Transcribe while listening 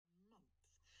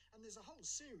And there's a whole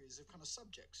series of kind of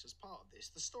subjects as part of this.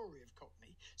 The story of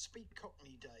Cockney, Speak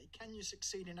Cockney Day, can you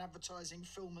succeed in advertising,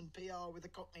 film and PR with a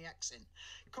Cockney accent,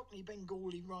 Cockney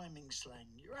Bengali rhyming slang,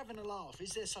 you're having a laugh,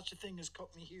 is there such a thing as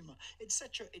Cockney humour,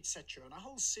 etc., etc., and a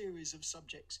whole series of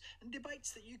subjects and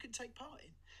debates that you can take part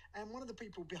in. And one of the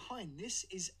people behind this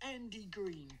is Andy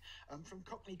Green from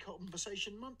Cockney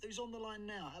Conversation Month, who's on the line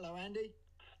now. Hello, Andy.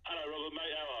 Hello, Robert,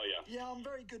 mate. How are you? Yeah, I'm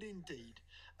very good indeed.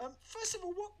 First of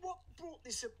all, what brought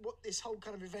this whole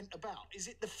kind of event about? Is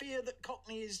it the fear that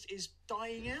Cockney is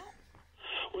dying out?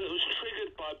 Well, it was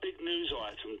triggered by a big news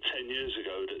item 10 years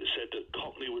ago that said that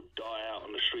Cockney would die out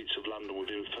on the streets of London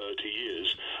within 30 years.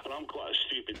 And I'm quite a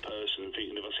stupid person,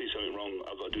 thinking if I see something wrong,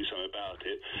 I've got to do something about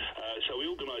it. So we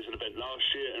organised an event last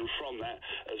year, and from that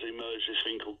has emerged this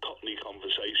thing called Cockney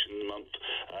Conversations Month,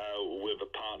 with a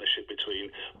partnership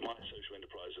between my social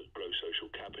enterprise at Grow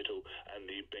Social Capital and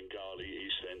the Bengali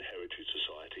East End Heritage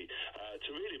Society to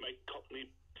really make Cockney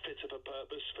fit for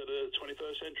purpose for the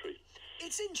 21st century.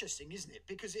 It's interesting, isn't it?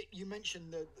 Because you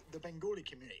mentioned the Bengali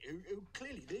community, who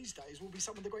clearly these days will be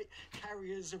some of the great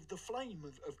carriers of the flame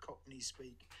of Cockney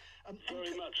speak.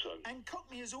 Very much so. And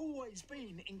Cockney has always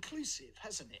been inclusive,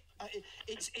 hasn't it?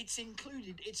 It's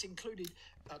included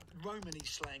Romany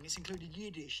slang, it's included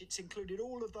Yiddish, it's included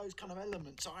all of those kind of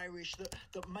elements, Irish, that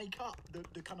make up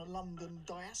the kind of London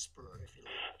diaspora, if you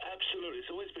like. Absolutely.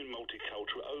 It's always been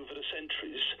multicultural over the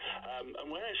centuries. And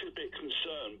we're actually a bit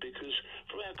concerned because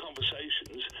from our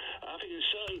conversations, I think in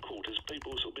certain quarters,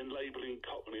 people have sort of been labelling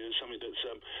Cockney as something that's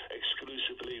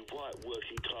exclusively white,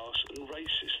 working class and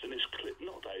racist. And it's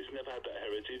not that. It's never had that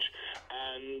heritage.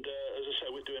 And as I say,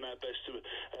 we're doing our best to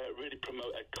really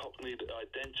promote a Cockney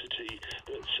identity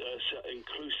that's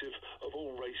inclusive of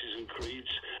all races and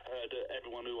creeds, that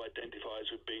everyone who identifies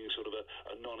with being sort of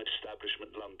a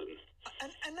non-establishment London.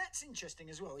 And that's interesting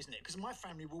as well, isn't it? Because my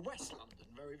family were West London,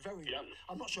 very, very. Yeah.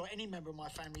 I'm not sure any member of my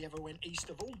family ever went east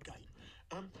of Aldgate.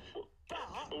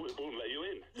 We won't let you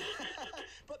in.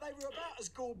 But they were about as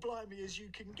gall-blimey as you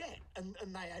can get. And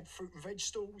they had fruit and veg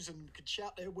stalls and could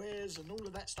shout their wares and all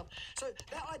of that stuff. So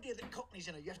that idea that Cockneys,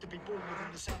 you have to be born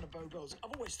within the sound of Bow Bells,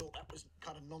 I've always thought that was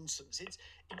kind of nonsense.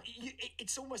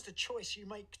 It's almost a choice you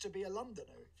make to be a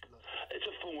Londoner, if you like. It's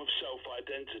a form of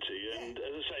self-identity. And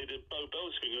as I say, the Bow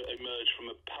Bells thing emerged from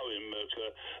a poem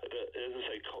that, as I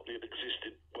say, Cockney had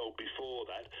existed well before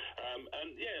that.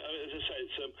 And yeah, as I say,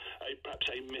 it's perhaps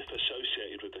a myth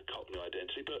associated with the Cockney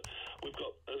identity, but we've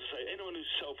got, as I say, anyone who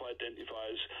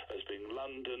self-identifies as being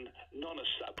London,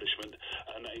 non-establishment,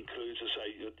 and that includes, as I say,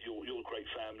 your great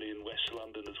family in West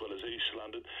London as well as East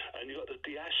London, and you've got the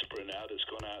diaspora now that's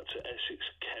gone out to Essex,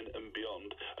 Kent and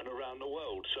beyond, and around the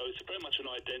world. So it's very much an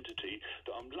identity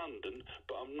that I'm London,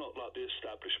 but I'm not like the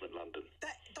establishment London.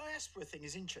 That diaspora thing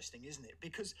is interesting, isn't it?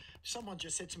 Because someone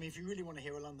just said to me, if you really want to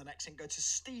hear a London accent, go to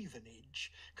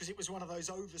Stevenage, because it was one of those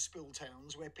overspill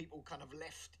towns where people kind of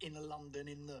left inner London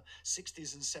in the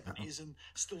 60s and 70s and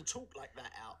still talk like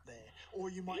that out there. Or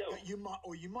you might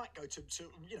go to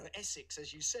Essex,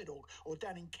 as you said, or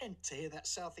down in Kent to hear that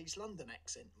southeast London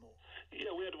accent more.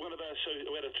 Yeah, we had a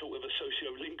talk with a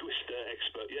sociolinguist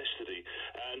expert yesterday,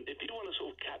 and if you want to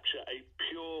sort of capture a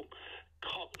pure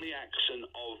Cockney accent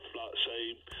of, like, say,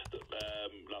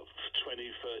 like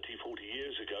 20, 30, 40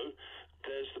 years ago,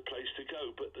 there's the place to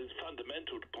go. But the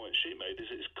fundamental point she made is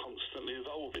it's constantly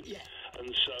evolving. Yeah.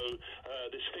 And so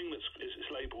this thing is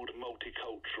labelled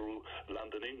multicultural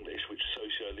London English, which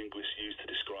sociolinguists use to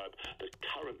describe the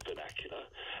current vernacular,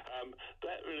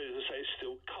 that really, as I say, is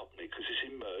still Cockney because it's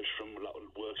emerged from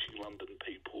working London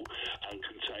people and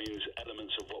contains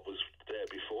elements of what was there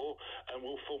before and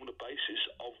will form the basis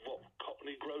of what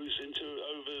Cockney grows into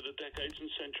over the decades and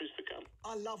centuries to come.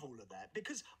 I love all of that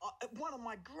because one of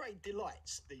my great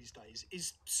delights these days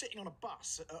is sitting on a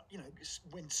bus,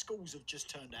 when schools have just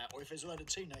turned out or if there's a load of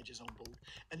teenagers on board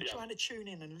and trying to tune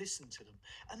in and listen to them.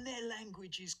 And their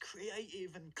language is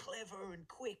creative and clever and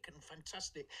quick and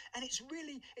fantastic. And it's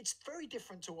very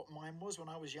different to what mine was when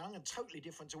I was young and totally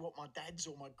different to what my dad's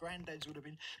or my granddad's would have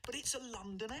been. But it's a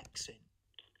London accent.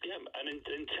 Yeah, and in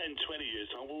 10, 20 years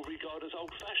time, we'll regard as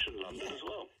old-fashioned London as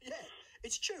well. Yeah,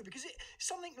 it's true, because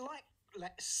something like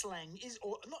slang is,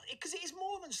 or not, because it is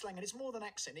more than slang and it's more than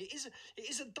accent. It is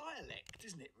a dialect,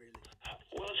 isn't it, really?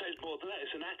 Well, I'd say it's more than that.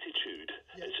 It's an attitude.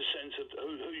 Yeah. It's a sense of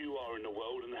who you are in the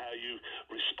world and how you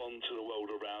respond to the world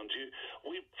around you.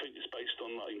 We think it's based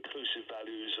on inclusive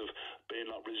values of being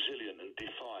resilient and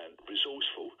defiant,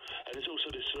 resourceful, and there's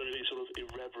also this really sort of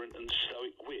irreverent and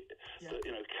stoic wit that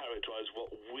characterise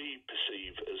what we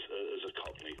perceive as a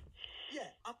Cockney. Yeah,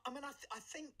 I mean, I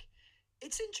think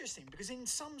It's interesting because in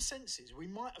some senses we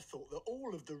might have thought that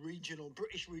all of the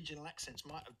British regional accents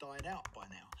might have died out by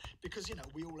now because, you know,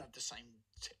 we all have the same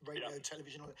radio,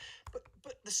 television, all that.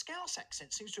 But the Scouse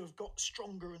accent seems to have got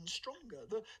stronger and stronger.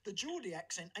 The Geordie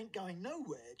accent ain't going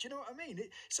nowhere. Do you know what I mean?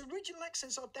 So regional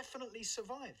accents are definitely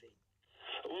surviving.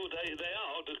 Well, they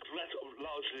are. That's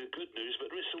largely the good news, but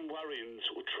there is some worrying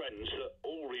sort of trends that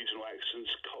all regional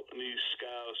accents, Cockney,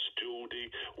 Scouse, Geordie,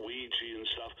 Ouija and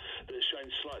stuff, they're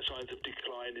showing slight signs of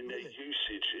decline in their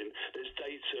usage. There's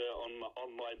data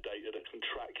online data that can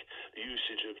track the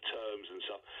usage of terms and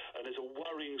stuff, and there's a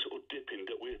worrying sort of dipping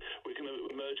that we're going to be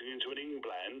emerging into an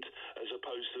England as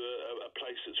opposed to a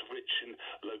place that's rich in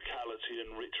locality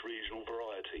and rich regional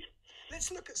variety. Let's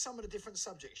look at some of the different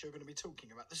subjects you're going to be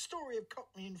talking about. The story of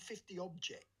Cockney in 50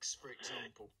 objects, for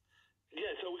example.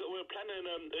 Yeah, so we're planning,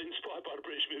 inspired by the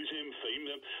British Museum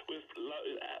theme,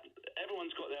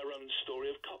 everyone's got their own story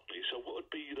of Cockney. So what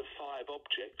would be the 5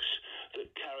 objects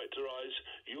that characterise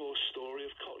your story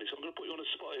of Cockney? So I'm going to put you on a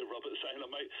spot here, Robert, saying,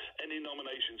 like, mate, any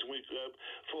nominations,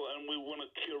 and we want to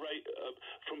curate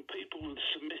from people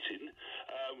submitting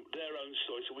their own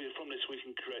story. So from this we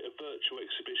can create a virtual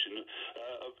exhibition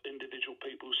of individual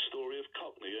people's story of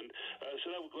Cockney. And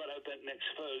so we've got an event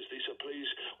next Thursday. So please,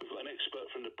 we've got an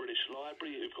expert from the British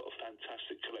Library who've got a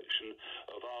fantastic collection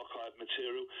of archive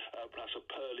material, plus a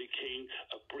Pearly King,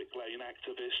 a Brick Lane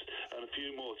activist, and a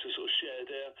few more to sort of share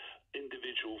their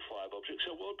individual 5 objects.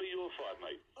 So what would be your 5,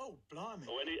 mate? Oh, blimey.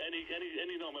 Or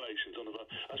any nominations on the front?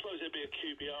 I suppose there'd be a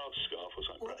QBR scarf or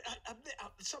something. Well,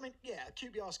 something, yeah, a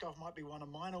QBR scarf might be one of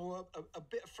mine, or a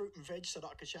bit of fruit and veg so that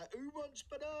I could shout, "Who wants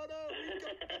banana? We've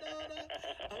got banana."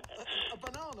 A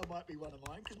banana might be one of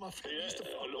mine because my family used to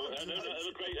find one. And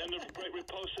a great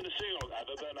riposte in a sing-along, have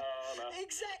a banana.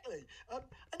 Exactly.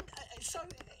 So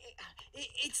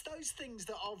it's those things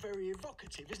that are very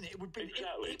evocative, isn't it? It would be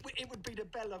exactly. It would be the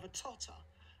bell of a totter,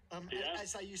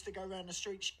 as they used to go around the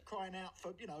streets crying out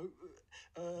for, you know,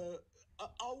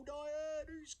 old iron,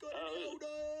 who's got any old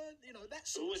iron? You know, that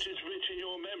sort of stuff. Which is rich in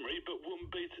your memory, but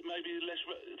wouldn't be maybe less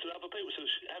to other people. So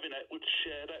having that would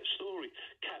share that story,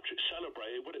 capture it,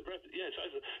 celebrate it. So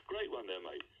that's a great one there,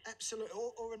 mate. Absolutely.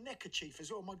 Or a neckerchief as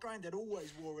well. My granddad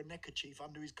always wore a neckerchief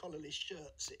under his collarless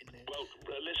shirt sitting there. Well,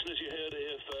 listeners, you heard it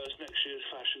here first. Next year's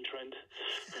fashion trend.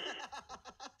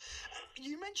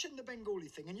 You mentioned the Bengali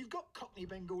thing, and you've got Cockney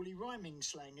Bengali rhyming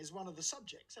slang as one of the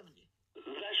subjects, haven't you?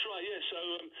 That's right, yeah. So,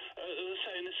 as I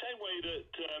say, in the same way that,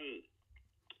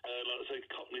 like I say,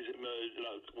 Cockneys emerge,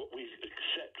 like what we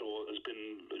accept or has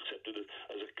been accepted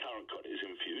as a current Cockney is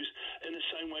infused, in the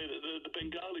same way that the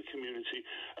Bengali community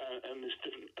and there's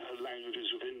different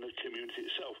languages within the community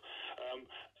itself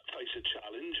face a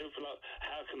challenge of, like,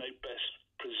 how can they best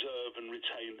preserve and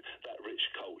retain that rich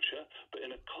culture, but in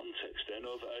a context then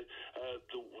of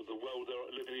the world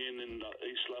they're living in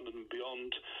East London and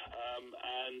beyond.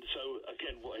 And so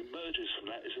again, what emerges from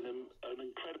that is an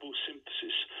incredible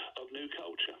synthesis of new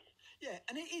culture. Yeah,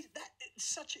 and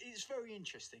it's very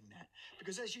interesting, that,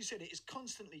 because as you said, it is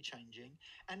constantly changing,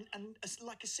 and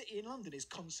like a city in London is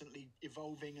constantly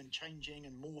evolving and changing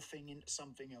and morphing into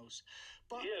something else.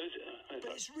 But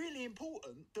it's really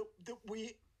important that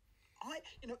we.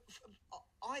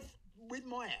 With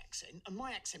my accent, and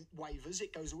my accent wavers,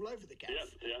 it goes all over the gaff.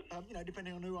 Yeah.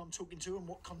 Depending on who I'm talking to and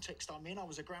what context I'm in. I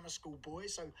was a grammar school boy,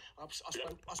 so I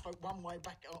spoke one way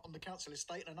back on the council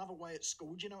estate and another way at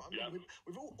school. Do you know what I mean?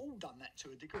 We've all done that to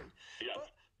a degree. Yeah.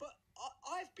 But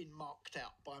I've been marked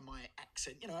out by my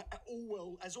accent. You know,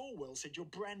 as Orwell said, you're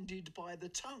branded by the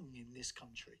tongue in this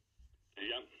country.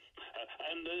 Yeah.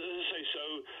 And as I say,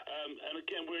 and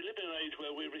again, we're living in an age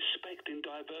where we're respecting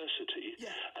diversity,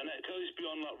 and that goes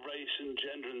beyond like race and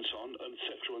gender and so on, and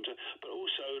sexual, but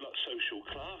also like social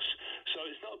class. So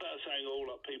it's not about saying all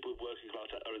like people with working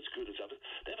class are as good as others.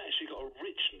 They've actually got a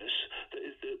richness that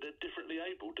they're differently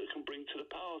abled that can bring to the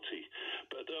party.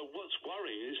 But what's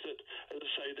worrying is that, as I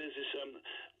say, there's this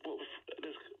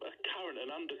there's a current and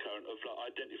undercurrent of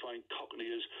like identifying Cockney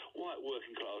as white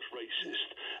working class racist,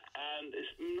 and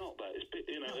it's not that. It's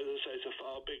as I say, it's a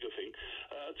far bigger thing.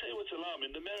 I'll tell you what's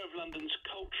alarming. The Mayor of London's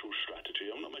cultural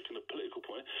strategy, I'm not making a political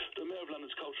point, the Mayor of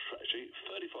London's cultural strategy,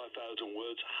 35,000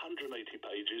 words, 180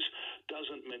 pages,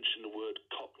 doesn't mention the word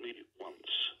Cockney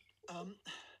once. I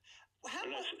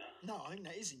think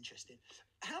that is interesting.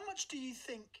 How much do you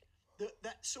think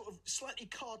that sort of slightly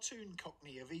cartoon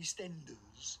Cockney of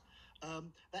EastEnders,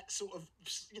 that sort of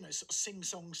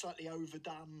sing-song, slightly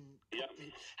overdone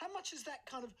Cockney, how much is that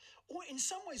kind of, or in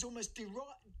some ways almost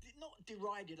not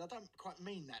derided, I don't quite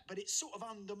mean that, but it's sort of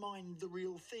undermined the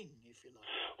real thing, if you like?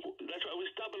 That's right. It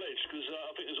was double-edged because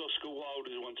I think as Oscar Wilde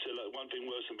is once said, like, one thing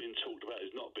worse than being talked about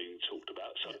is not being talked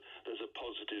about. So there's a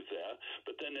positive there.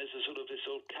 But then there's this sort of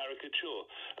caricature.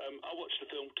 I watched the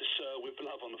film To Sir with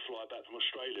Love on the fly back from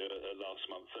Australia last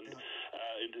month, and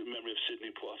in memory of Sidney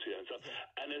Poitier and stuff.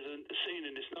 And there's a scene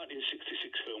in this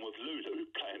 1966 film of Lulu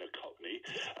playing a Cockney,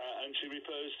 and she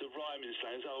refers to rhyming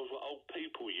slang as what old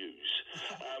people use.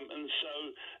 And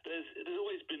so there's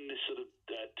always been this sort of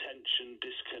tension,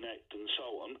 disconnect, and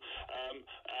so on.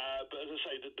 But as I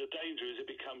say, the danger is it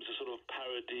becomes a sort of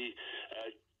parody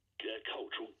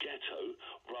cultural ghetto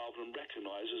rather than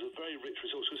recognised as a very rich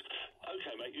resource. Because,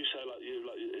 okay, mate, you say like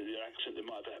your accent, it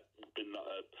might have been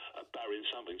a barrier in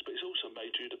some things, but it's also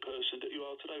made you the person that you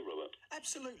are today, Robert.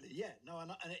 Absolutely, yeah. No, and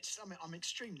it's something I'm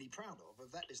extremely proud of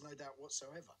that. There's no doubt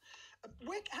whatsoever.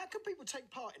 How can people take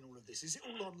part in all of this? Is it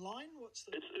all online? We've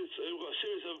got a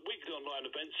series of weekly online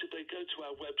events. If they go to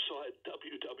our website,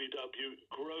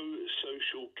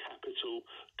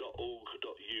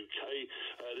 www.growsocialcapital.org.uk,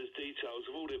 there's details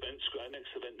of all the events. Our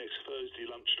next event next Thursday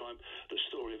lunchtime, the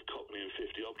story of Cockney and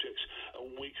 50 objects,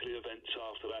 and weekly events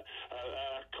after that.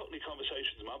 Our Cockney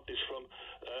Conversations Month is from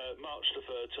March the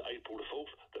 3rd to April the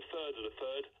 4th, the 3rd of the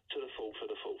 3rd to the 4th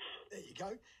of the 4th. There you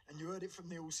go. And you heard it from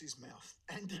the horse's mouth.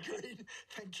 Andy Green,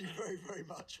 thank you very, very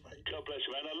much, mate. God bless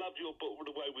you, man. I loved your book,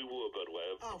 The Way We Were, by the way.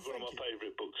 One of my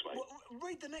favourite books, mate. Well,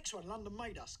 read the next one, London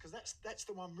Made Us, because that's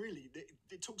the one, really.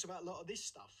 It talks about a lot of this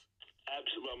stuff.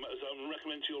 Absolutely. So I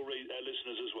recommend to your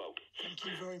listeners as well. Thank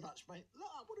you very much, mate.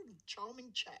 Look, what a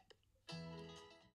charming chap.